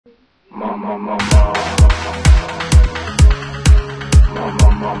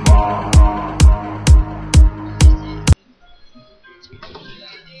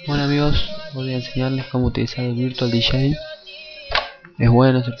Bueno amigos, voy a enseñarles cómo utilizar el Virtual DJ. Es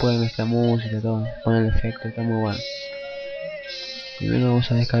bueno, se puede mezclar música, todo, poner el efecto, está muy bueno. Primero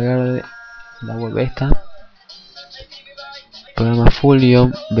vamos a descargar la web esta, programa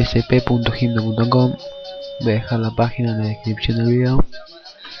full-bcp.gimdo.com. Voy a dejar la página en la descripción del video.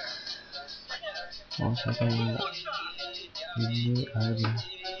 Vamos a sacar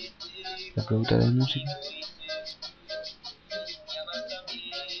la productora de música.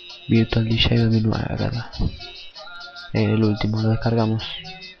 Virtual DJ 2009, acá está. El último, lo descargamos.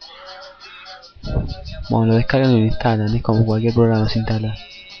 Bueno, lo descargan y lo instalan, es como cualquier programa se instala.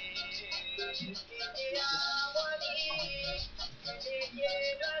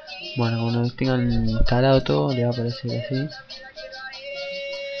 Bueno, cuando tengan instalado todo, le va a aparecer así.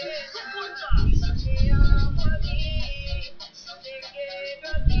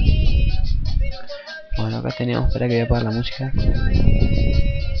 Bueno, acá tenemos, espera que voy a apagar la música.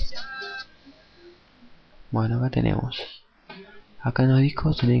 Bueno, acá tenemos. Acá en los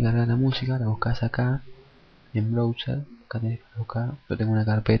discos tenés que cargar la música, la buscas acá en browser. Acá tenés que buscar, yo tengo una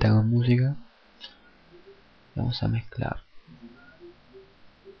carpeta con música. Vamos a mezclar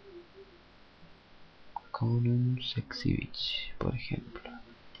con un sexy beach, por ejemplo.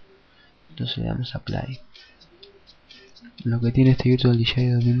 Entonces le damos a play. Lo que tiene este Virtual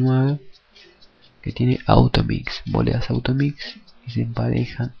DJ 2009, que tiene automix. Vos le das automix y se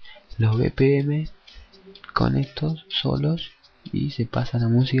emparejan los BPM con estos solos y se pasa la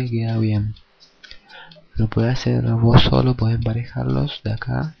música y queda bien. Lo podés hacer vos solo, podés emparejarlos de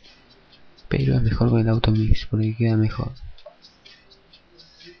acá, pero es mejor con el automix porque queda mejor.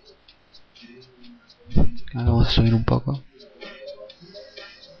 Ahora vamos a subir un poco.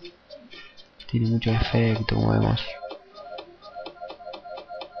 Tiene mucho efecto, como vemos.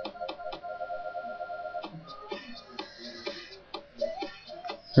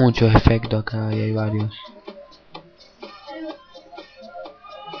 Muchos efectos acá y hay varios.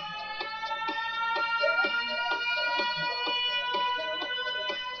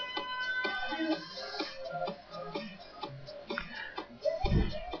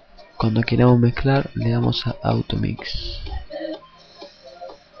 Cuando queramos mezclar le damos a automix.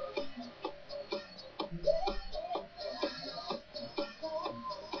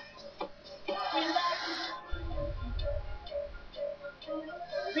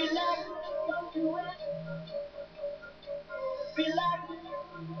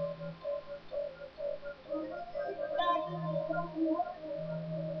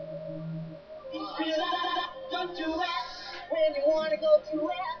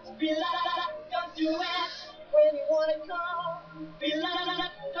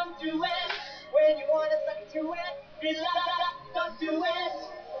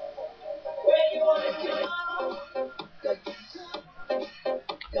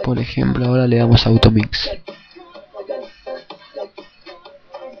 Por ejemplo, ahora le damos automix.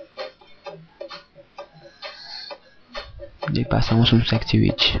 Y pasamos un sexy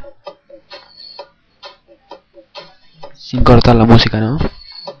beach. Sin cortar la música, ¿no?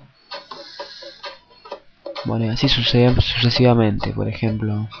 Bueno, y así sucede sucesivamente, por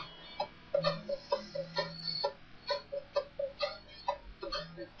ejemplo.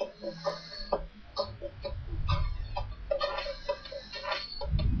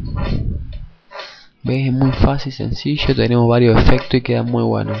 ¿Ves? Es muy fácil, sencillo, tenemos varios efectos y queda muy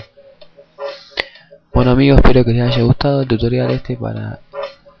bueno. Bueno amigos, espero que les haya gustado el tutorial este para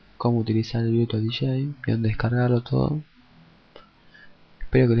cómo utilizar el Virtual DJ y dónde descargarlo todo.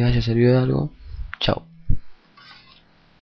 Espero que les haya servido de algo. Chao.